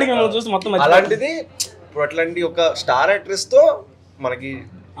ఏ గాడికి మనం చూసి మొత్తం. అలాంటిది ఇప్పుడు అట్లాంటి ఒక స్టార్ యాక్ట్రెస్ తో మనకి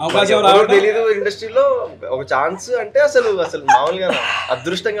అవకాశం తెలీదు ఇండస్ట్రీలో ఒక ఛాన్స్ అంటే అసలు మామూలుగా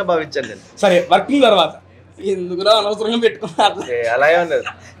అదృష్టంగా భావించాను నేను. సరే, వర్కింగ్ తర్వాత ఎందుకురా అనవసరంగా పెట్టుకున్నారు? అలాగే ఉండదు,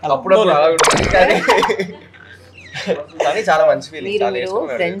 అప్పుడప్పుడు అలా ఉంటుంది. కానీ చాలా మంచి ఫీలింగ్. మీరు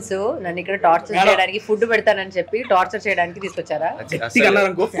ఫ్రెండ్స్ నన్ను ఇక్కడ టార్చర్ చేయడానికి, ఫుడ్ పెడతానని చెప్పి టార్చర్ చేయడానికి తీసుకొచ్చారా?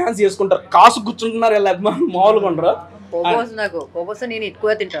 అన్నారనుకో ఫ్యాన్స్ చేసుకుంటారు, కాసు కూర్చుంటున్నారు ఎలా మామూలుగా ఉండరు. కోబోస్ నాకు కోబోస్ నేను ఎక్కువ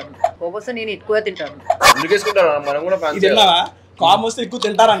తింటాను. ఎందుకు వేసుకుంటారు? మనం కూడా కామ్ వస్తే ఎక్కువ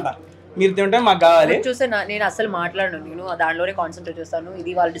తింటారంట. మీరు తింటే మాకు కావాలి. చూస్తే నేను అసలు మాట్లాడను, నేను దానిలోనే కాన్సన్ట్రేట్ చేస్తాను.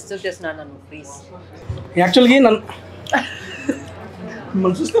 ఇది వాళ్ళు డిస్టర్బ్ చేస్తున్నారు నన్ను, ప్లీజ్. యాక్చువల్గా నన్ను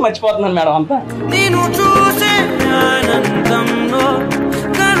మిమ్మల్ని చూస్తే మర్చిపోతున్నాను మేడం అంతా.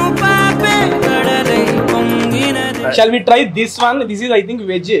 Shall we try this one? This is I think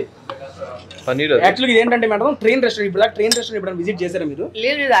veg. Paneer. Actually ఏంటంటే మేడం ట్రైన్ రెస్టారెంట్, ఇప్పుడు ట్రైన్ రెస్టారెంట్ ఇప్పుడు విజిట్ చేశారా మీరు?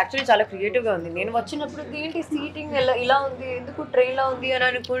 లేదు, యాక్చువల్లీ చాలా క్రియేటివ్ గా ఉంది. నేను వచ్చినప్పుడు ఏంటి సీటింగ్ ఇలా ఉంది, ఎందుకు ట్రైన్ లా ఉంది అని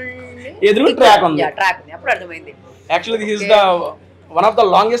అనుకుంటే ఎదురు ట్రాక్ ఉంది. అప్పుడు అర్థమైంది. Actually this is the one of the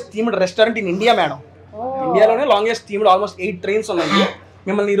longest themed restaurant in India madam. ఇండియాలోనే లాంగెస్ట్ థీమ్డ్, ఆల్మోస్ట్ 8 trains ఉన్నాయి.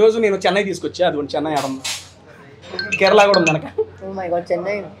 మిమ్మల్ని ఈ రోజు నేను చెన్నై తీసుకొచ్చా. అది చెన్నై ఆడం, కేరళ కూడా ఉంది కనుక. Oh my God,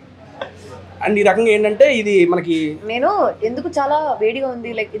 Chennai. And ఈ రకంగా ఏంటంటే ఇది మనకి నేను ఎందుకు చాలా వేడిగా ఉంది,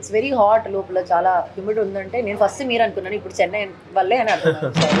 లైక్ ఇట్స్ వెరీ హాట్, లోపల చాలా హ్యూమిడ్ ఉందంటే నేను ఫస్ట్ మీరు అనుకున్నాను, ఇప్పుడు చెన్నై వల్లే అని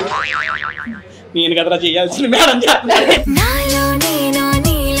అనుకున్నాను. నేను కదరా చేయాల్సింది మేడం.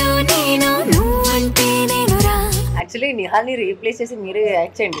 యాక్చువల్లీ నిహాల్ని రీప్లేస్ చేసి మీరే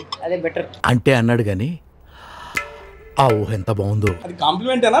యాక్ట్ చేయండి, అదే బెటర్. అంటే అన్నాడు కానీ ఆ ఊహ ఎంత బాగుందో. అది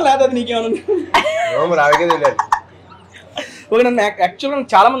కాంప్లిమెంట్ అయినా లేదా అది నీకేమన్నా? ఓకే, నన్ను యాక్చువల్గా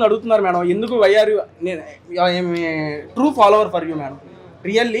చాలా మంది అడుగుతున్నారు మేడం, ఎందుకు వైఆర్ నేను true follower for you madam.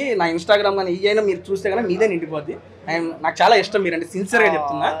 Really నా ఇన్స్టాగ్రామ్ కానీ ఏదైనా మీరు చూస్తే కానీ మీదే నిండిపోద్ది. నాకు చాలా ఇష్టం మీరంటే, సిన్సియర్గా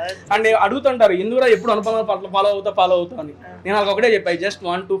చెప్తున్నా. అండ్ అడుగుతుంటారు ఎందుకు ఎప్పుడు అనుపమ ఫాలో అవుతా అని. నేను వాళ్ళకి ఒకటే చెప్పాను, just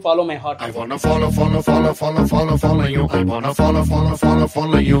want to follow my heart.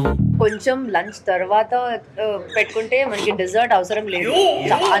 కొంచెం లంచ్ తర్వాత పెట్టుకుంటే మనకి డెజర్ట్ అవసరం లేదు,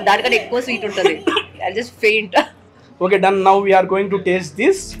 దానికన్నా ఎక్కువ స్వీట్ ఉంటుంది. I just faint. Okay done. Now we are going to taste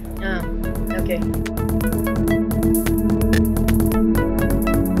this. Okay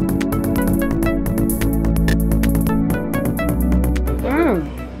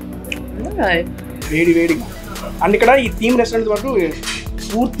వేడి వేడిగా. అండ్ ఇక్కడ ఈ థీమ్ రెస్టారెంట్ వరకు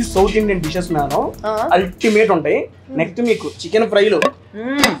పూర్తి south Indian dishes madam ultimate ఉంటాయి. నెక్స్ట్ మీకు చికెన్ ఫ్రైలో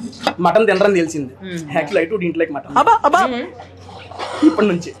మటన్ తినడం తెలిసింది. యాక్చువల్ ఐటు దీంట్లోకి మటన్ ఇప్పటి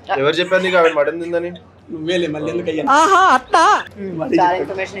నుంచి. ఎవరు చెప్పారు నీకు ఆవిడ మటన్ తిందని? నువ్వేలే మళ్ళీ ఎందుకు అయ్యా. చాలా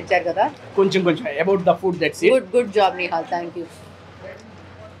ఇన్ఫర్మేషన్ ఇచ్చారు కదా. కొంచెం about the food. That's it. Good job Nihal, thank you.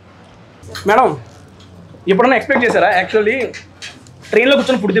 Madam ఎప్పుడన్నా ఎక్స్పెక్ట్ చేశారా? యాక్చువల్లీ ట్రైన్లో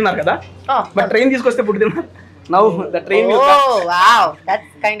కూర్చొని ఫుడ్ తిన్నారు కదా, బట్ ట్రైన్ తీసుకొస్తే ఫుడ్ తిన్నారు. Now the train. Wow,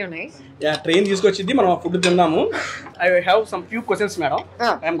 that's kind of nice. Yeah, train తీసుకొచ్చింది, మనం ఫుడ్ తిన్నాము. I have some few questions madam.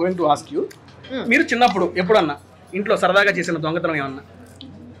 I'm going to ask you. మీరు చిన్నప్పుడు ఎప్పుడన్నా ఇంట్లో సరదాగా చేసిన దొంగతనం ఏమన్నా?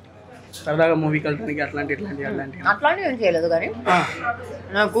 సరదాగా మూవీకి వెళ్ళడానికి అట్లాంటివి ఏం చేయలేదు, కానీ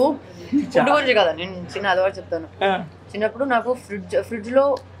నాకు ఫుడ్ గురించి కదా నేను చిన్న అలవాటు చెప్తాను. చిన్నప్పుడు నాకు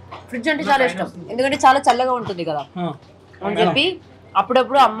ఫ్రిడ్జ్ అంటే చాలా ఇష్టం, ఎందుకంటే చాలా చల్లగా ఉంటుంది కదా అని చెప్పి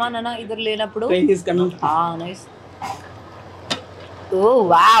అప్పుడప్పుడు అమ్మా నాన్న ఇద్దరు లేనప్పుడు. Nice. Oh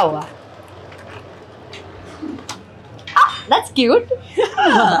wow, that's cute.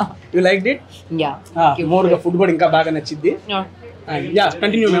 You liked it? Yeah, more గా ఫుడ్ కూడా ఇంకా బాగా నచ్చింది. Yeah,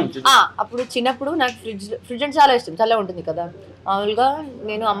 continue ma'am. అప్పుడు చిన్నప్పుడు నాకు ఫ్రిడ్జ్ అంటే చాలా ఇష్టం, చల్లగా ఉంటుంది కదా. మామూలుగా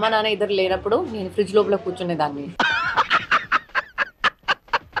నేను అమ్మ నాన్న ఇద్దరు లేనప్పుడు నేను ఫ్రిడ్జ్ లోపల కూర్చునేదాన్ని.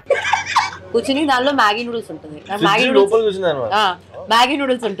 కూర్చుని దానిలో మ్యాగీ నూడిల్స్ ఉంటుంది. మ్యాగీ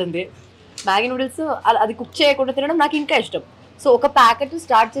నూడిల్స్ ఉంటుంది. మ్యాగీ నూడిల్స్ అది కుక్ చేయకుండా తినడం నాకు ఇంకా ఇష్టం. సో ఒక ప్యాకెట్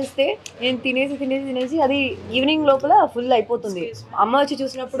స్టార్ట్ చేస్తే నేను తినేసి అది ఈవినింగ్ లోపల ఫుల్ అయిపోతుంది. అమ్మ వచ్చి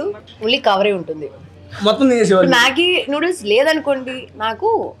చూసినప్పుడు ఫుల్లీ కవరే ఉంటుంది మొత్తం. మ్యాగీ నూడిల్స్ లేదనుకోండి, నాకు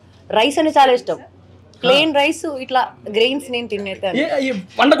రైస్ అంటే చాలా ఇష్టం. ప్లెయిన్ రైస్ ఇట్లా గ్రెయిన్స్ నేను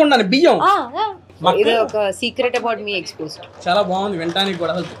వండకుండా బియ్యం. ఇది ఒక సీక్రెట్ అబౌట్ మీ ఎక్స్పోజ్డ్. చాలా బాగుంది వినడానికి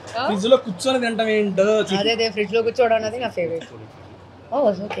కూడా. ఫ్రిడ్జ్ లో కూర్చొని తింటాం ఏంటో. అదే ఫ్రిడ్జ్ లో కూర్చోవడం అనేది నా ఫేవరెట్.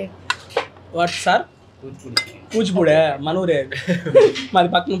 ఓకే. What sir? కూచిపూడే మనూరే, మాది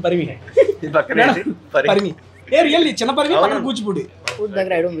పక్కన పరిమి. ఏ రియల్లీ చిన్న పరిమి పక్కన కూచిపూడి. ఫుడ్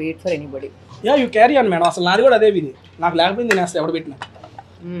దగ్గర I don't wait for anybody. Yeah, you carry on madam. అసలు నాది కూడా అదే విధి. నాకు లేకపోయింది తినేస్తా ఎవడు పెట్టినా.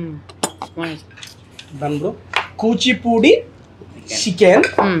 Done bro. Kuchipudi chicken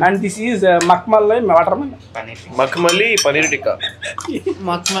and this is మక్మల్లై water మక్మలి paneer tikka.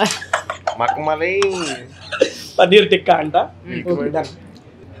 మక్మలై paneer tikka అంట.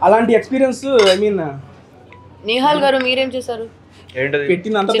 అలాంటి ఎక్స్పీరియన్స్ ఐ మీన్. నిహాల్ గారు మీరేం చేశారు ఏంటది?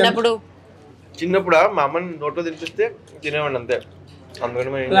 పెట్టినంత చిన్నప్పుడా మా అమ్మని నోట్లో తినిపిస్తే తినేవాడిని అంతే. అందుకని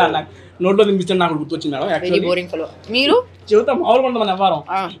నోట్లో తినిపిస్తే నాకు గుర్తొచ్చింది మేడం. మీరు చెబుతా మామూలుగా ఉంటుంది మన వ్యవహారం.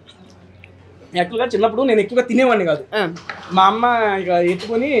 యాక్చువల్గా చిన్నప్పుడు నేను ఎక్కువగా తినేవాడిని కాదు. మా అమ్మ ఇక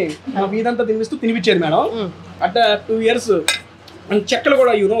ఎత్తుకొని మా వీధంతా తినిపించేది మేడం. At 2 years. చెక్కలు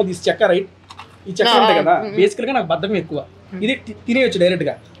కూడా దిస్ చెక్క రైట్, ఈ చెక్క ఉంటాయి కదా, బేసికల్గా నాకు బద్ధకం ఎక్కువ. ఇది తినేయచ్చు డైరెక్ట్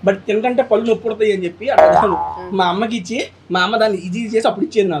గా, బట్ తినకంటే పళ్ళు నొప్పి పుడతాయి అని చెప్పి అట్లా మా అమ్మకి ఇచ్చి మా అమ్మ దాన్ని ఇది చేసి అప్పుడు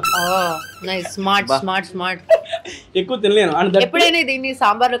ఇచ్చేది నాకు. ఎక్కువ తినలేను. ఎప్పుడైనా దీన్ని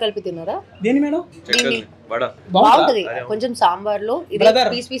సాంబార్ లో కలిపి తిన్నారా? దేని మేడం? బాగుంటది కొంచెం సాంబార్ లో.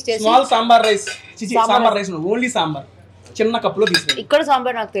 Small sambar rice, only sambar చిన్న కప్పులో తీసుకుంటాం. ఇక్కడ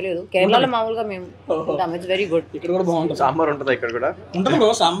సాంబార్ నాకు తెలియదు, కేరళలో మామూలుగా మేము ఇట్స్ వెరీ గుడ్. ఇక్కడ కూడా బాగుంటుంది. సాంబార్ ఉంటుంది, ఇక్కడ కూడా ఉంటుంది.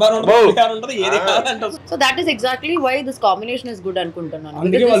 సాంబార్ ఉంటుంది, ఏది కావాలంటే. So that is exactly why this combination is good అనుకుంటున్నాను.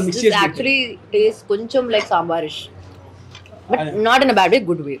 యాక్చువల్లీ టేస్ట్ కొంచెం like సాంబారిష్, but not in a bad way,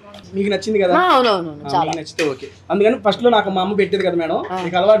 good way. మీకు నచ్చింది కదా? అవునవును, చాలా నచ్చితే ఓకే. అందుకని ఫస్ట్ లో నాకు మా అమ్మ పెట్టేది కదా మేడం,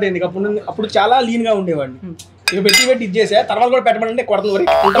 నీకు అలవాటు అయింది. అప్పుడు చాలా లీన్ గా ఉండేవాడిని. ఇక పెట్టి ఇది చేసా, తర్వాత కూడా పెట్టమంటే కొడతాను.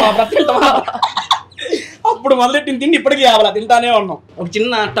 అప్పుడు మొదలెట్టిన తిండి ఇప్పటికీ కావాలా, తింటానే ఉన్నాం. ఒక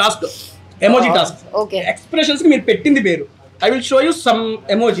చిన్న టాస్క్, ఎమోజీ టాస్క్. ఎక్స్ప్రెషన్స్ కి మీరు పెట్టింది పేరు. I will show you some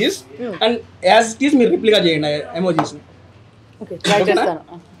emojis and as it is మీరు రిప్లై చేయండి emojis.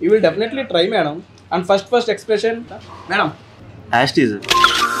 You will definitely try madam. And first expression madam. హ్యాష్టీజ్.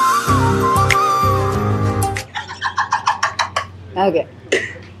 Okay.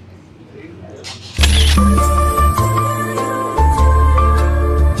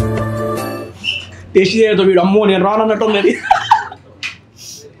 Taste చేయదు వీడు, అమ్మో నేను రానన్నట్టు ఉన్నది.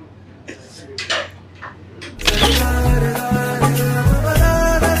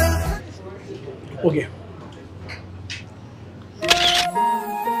 ఓకే,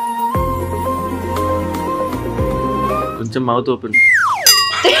 కొంచెం మౌత్ ఓపెన్.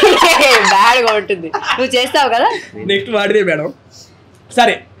 బ్యాడ్గా ఉంటుంది. నువ్వు చేస్తావు కదా. నెక్స్ట్ వాడిదే మేడం.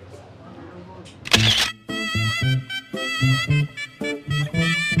 సరే,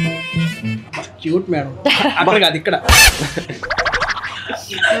 క్యూట్ మేడం. అక్కడ కాదు ఇక్కడ.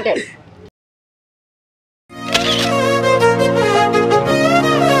 ఓకే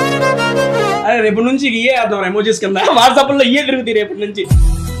అరే రేపటి నుంచి ఇయే వేద్దాం ఎమోజీస్ కింద. వాట్సాప్ లో ఇయే తిరుగుతాయి రేపటి నుంచి.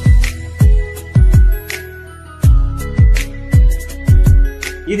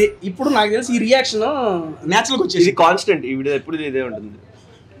 ఇది ఇప్పుడు నాకు తెలిసి ఈ రియాక్షన్ న్యాచురల్ గా వచ్చేది. ఇది కాన్స్టెంట్ ఈ వీడియో ఎప్పుడు ఇదే ఉంటుంది.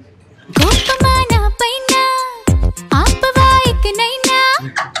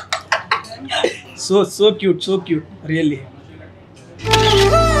 So cute really.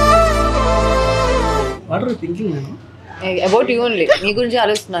 What are you thinking madam? About you only, నీ గురించి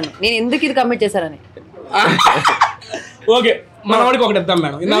ఆలోచిస్తున్నాను నేను ఎందుకు ఇది కమిట్ చేశానని. ఓకే మన వాడికి ఒకటి ఇద్దాం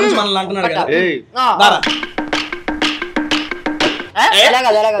మేడం. ఇందా నుంచి మనల్ని అంటున్నాడు కదా.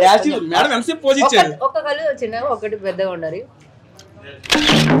 మేడం ఎంతసేపు పోజ్ ఇచ్చారు? ఒక్క కళ్ళు చిన్నగా ఒకటి పెద్దగా ఉండాలి.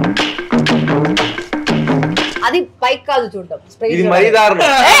 అది పైకి కాదు చూడటం, ఇది మరీ దారుణం.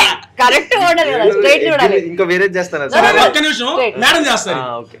 కరెక్ట్ ఉండాలి కదా, స్ట్రైట్ చూడాలి. ఇంకా వేరే చేస్తాను. ఒక్క నిమిషం మేడం చేస్తారు.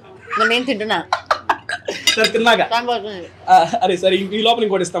 ఓకే నేను తింటున్నా సరే తిన్నాక. అరే సరే ఈ లోపల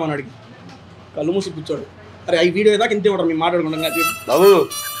ఇంకోటి ఇస్తామని అడిగి కళ్ళు మూసి కూర్చోడు. అరే ఈ వీడియో దాకా ఇంతే ఉంటారు మేము మాట్లాడుకుంటాం కదా బాబు.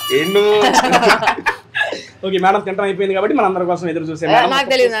 ఏండు ఓకే మేడం తింటాం అయిపోయింది కాబట్టి మన అందరి కోసం ఎదురు చూసే. నాకు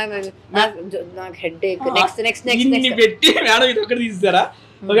తెలియదు, నాకు హెడ్ ఏక్. నెక్స్ట్ పెట్టి మేడం ఇది ఒకటి తీసారా?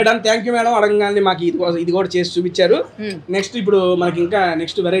 Okay done. Thank you madam. అడగగానే మాకు ఇది కూడా చేసి చూపించారు. నెక్స్ట్ ఇప్పుడు మనకి ఇంకా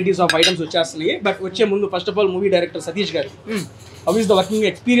నెక్స్ట్ వెరైటీస్ ఆఫ్ ఐటమ్స్ వచ్చేస్తున్నాయి. బట్ వచ్చే ముందు first of all movie director Satish గారు, how is the working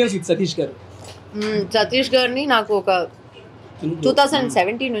experience with Satish గారు? సతీష్ గారిని నాకు ఒక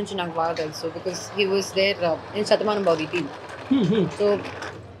 2017 నుంచి నాకు బాగా తెలుసు. Because he was there in Shatamanam Bhavati team. So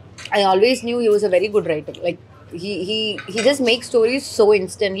I always knew he was a very good writer. Like he just makes stories so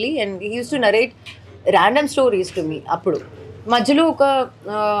instantly, and he used to narrate random stories to me. Appudu మధ్యలో ఒక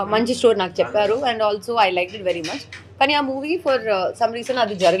మంచి story నాకు చెప్పారు, and also I like it very much. కానీ ఆ movie for some reason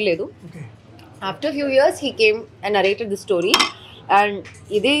అది జరగలేదు. After few years he came and narrated the story, and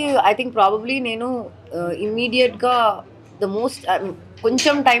ఇది ఐ థింక్ ప్రాబబ్లీ నేను ఇమ్మీడియట్గా ద మోస్ట్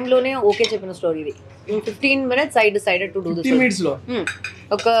కొంచెం టైంలోనే ఓకే చెప్పిన స్టోరీ ఇది. In 15 minutes I decided to do this. 15 minutes లో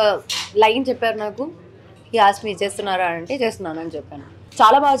ఒక లైన్ చెప్పారు నాకు. he asked me చేస్తున్నారా అంటే చేస్తున్నానని చెప్పాను.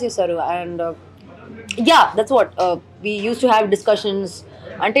 చాలా బాగా చేశారు. And that's what we used to have discussions.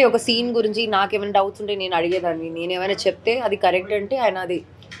 అంటే ఒక సీన్ గురించి నాకేమైనా డౌట్స్ ఉంటే నేను అడిగేదాన్ని, నేను ఏమైనా చెప్తే అది కరెక్ట్ అంటే ఆయన అది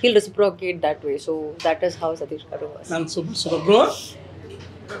he'll reciprocate that way. So that is how Satish garu was. Super bro.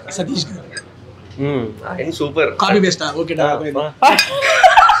 Satish garu ఆయన సూపర్. Copy paste. ఓకే డా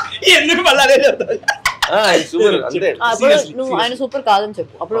ఎందుకు మళ్ళీ అదే చెప్తాను. సూపర్ అంతే. నువ్వు ఆయన సూపర్ కాదని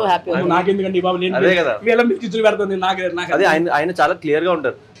చెప్పు, అప్పుడు హ్యాపీ. నాకెందుకంటే ఈ బాబు నేను అదే కదా వీళ్ళ మీద కిచ్చులు పెడుతుంది నాకు. అదే ఆయన చాలా క్లియర్ గా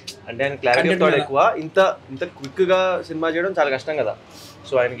ఉంటారు. అంటే ఆయన క్లారిటీ ఎక్కువ. ఇంత క్విక్ గా సినిమా చేయడం చాలా కష్టం కదా.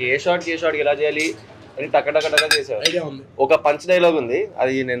 సో ఆయనకి ఏ షాట్ ఎలా చేయాలి అని టకటకటగా చేసేవారు. ఒక పంచ్ డైలాగ్ ఉంది,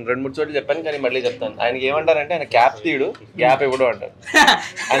 అది నేను 2-3 చోట్ల చెప్పాను, కానీ మళ్ళీ చెప్తాను. ఆయనకి ఏమంటారంటే ఆయన క్యాప్ తీయడు, గ్యాప్ ఇవ్వడం అంటారు.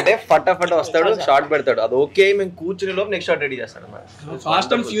 అంటే ఫటాఫట వస్తాడు, షార్ట్ పెడతాడు, అది ఓకే మేము కూర్చుని లోపు నెక్స్ట్ షాట్ రెడీ చేస్తాడు అన్నమాట.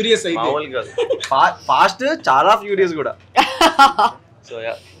 ఫాస్ట్ అండ్ ఫ్యూరియస్ అయితే మామూలుగా కాదు, ఫాస్ట్ చాలా ఫ్యూరియస్ కూడా. సో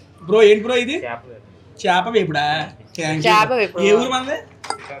యా బ్రో ఏంటి బ్రో ఇది? చేప వేపుడా? ఏ ఊరు మనది?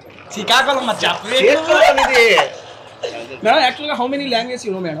 శ్రీకాకుళం. మరి చేప వేపుడు మేడం. యాక్చువల్గా how many language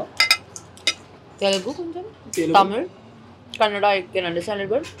you know madam? Telugu, Tamil, Kannada I can understand it,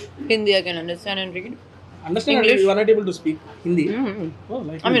 but Hindi I can understand and read. Understand English? You are not able to speak Hindi? Oh,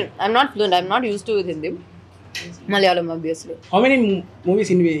 like I mean, I'm not fluent. I'm not used to with Hindi. Malayalam obviously. How many movies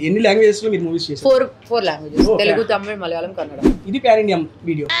in any languages lo meer movies chesaru? Four languages. Telugu, Tamil, Malayalam, Kannada. Idi pan India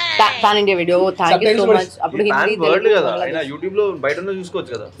video. Pan India video. Thank you so much. Appudu Hindi world kada. Aina YouTube lo bayatano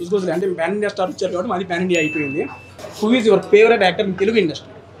chuskochu kada. Chuskochu ante pan India star icharu kabatti madi pan India ayipoyindi. Who is your favorite actor in Telugu industry?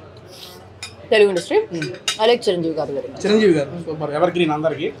 Telugu industry I like Chiranjeevi గారు. చిరంజీవి గారు super, ever green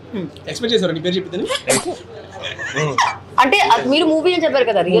అందరికి. Expect చేశారు నీ పేరు చెప్పిందని? అంటే మీరు movie అని చెప్పారు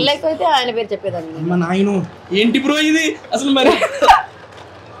కదా, రియల్ లైఫ్ అయితే ఆయన పేరు చెప్పేదాన్ని. అమ్మ నాయను ఏంటి బ్రో ఇది అసలు? మరి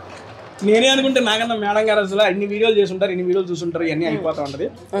నేనే అనుకుంటే నాకన్నా మేడం గారు అసలు ఇన్ని వీడియోలు చేస్తుంటారు, ఇన్ని వీడియోలు చూస్తుంటారు, ఇవన్నీ అయిపోతా ఉంటది.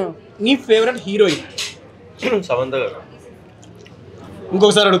 నీ ఫేవరెట్ హీరోయిన్? సమంత గారు.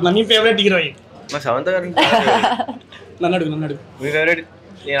 ఇంకొకసారి అడుగుతున్నా, నీ ఫేవరెట్ హీరోయిన్? సమంత గారు. నన్ను అడుగు మీ ఫేవరెట్?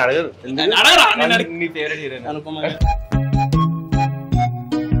 నేను అడగదు. నీ ఫేవరెట్ హీరోయిన్? అనుపమ.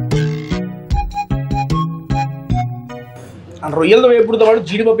 రొయ్యలతో వేపుడుతో పాటు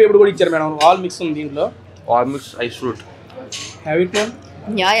జీడిపప్పు వేపుడు కూడా ఇచ్చారు మేడం. ఆల్ మిక్స్ ఉంది దీంట్లో. All mix ice fruit. Have it ma'am.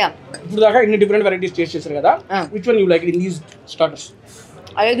 Yeah ఇప్పుడు దాకా ఇన్ని డిఫరెంట్ వెరైటీస్ టేస్ట్ చేశారు కదా, which one you like in these starters?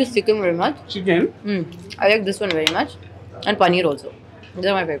 I like this chicken very much. Chicken? I like this one very much. And paneer also. These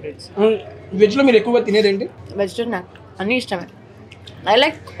are my favorites. వెజ్లో మీరు ఎక్కువగా తినేది ఏంటి? Vegetarian నాకు అన్నీ ఇష్టమే. I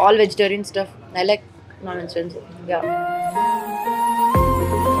like all vegetarian stuff. I like non-expensive. Yeah.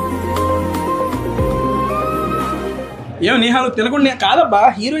 ఏమో నిహాల్ తినకుండా కాదబ్బా,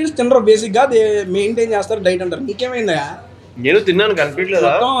 హీరోయిన్స్ తినరు బేసిక్ గా మెయింటైన్ చేస్తారు డైట్ అంటారు. నీకేమైందా? నేను తిన్నాను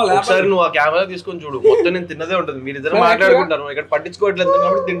కనిపించలేదా? ఒకసారి నువ్వు ఆ కెమెరా తీసుకొని చూడు, మొత్తం నేను తిన్నదే ఉంటుంది. మీరు ఇద్దరు మాట్లాడుకుంటారు, ఇక్కడ పట్టించుకోవట్లేదు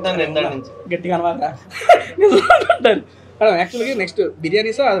కాబట్టి తింటాను ఎంత నుంచి గట్టిగా అనమాట. యాక్చువల్గా నెక్స్ట్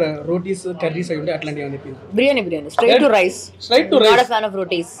బిర్యానీస్ రోటీస్ కర్రీస్ అవి ఉంటాయి అట్లాంటివి అని చెప్పింది. Biryani straight to rice. Not a fan of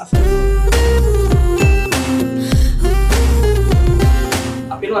rotis.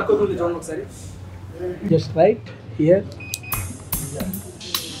 ఆ పిన్ వర్క్ అవుతుంది చూడండి ఒకసారి. Just right here.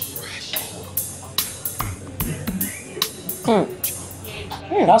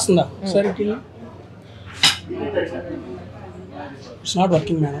 రాస్తుందా సరే? It's not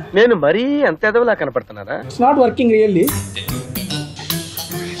working madam. నేను మరీ అంత ఎదవలా కనపడుతున్నారా? It's not working really.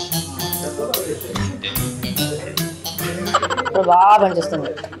 బాగా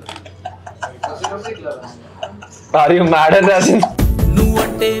పనిచేస్తుంది.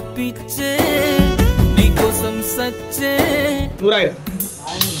 నువ్వంటే పిచ్చే నీకోసం సచ్చే.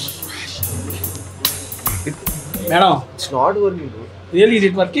 Madam it's not working. Really is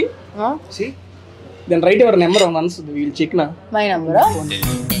it working? See? Then write your number once we will check na. My number?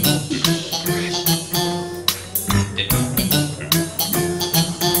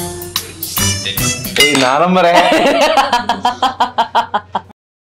 Hey, నా నంబరే.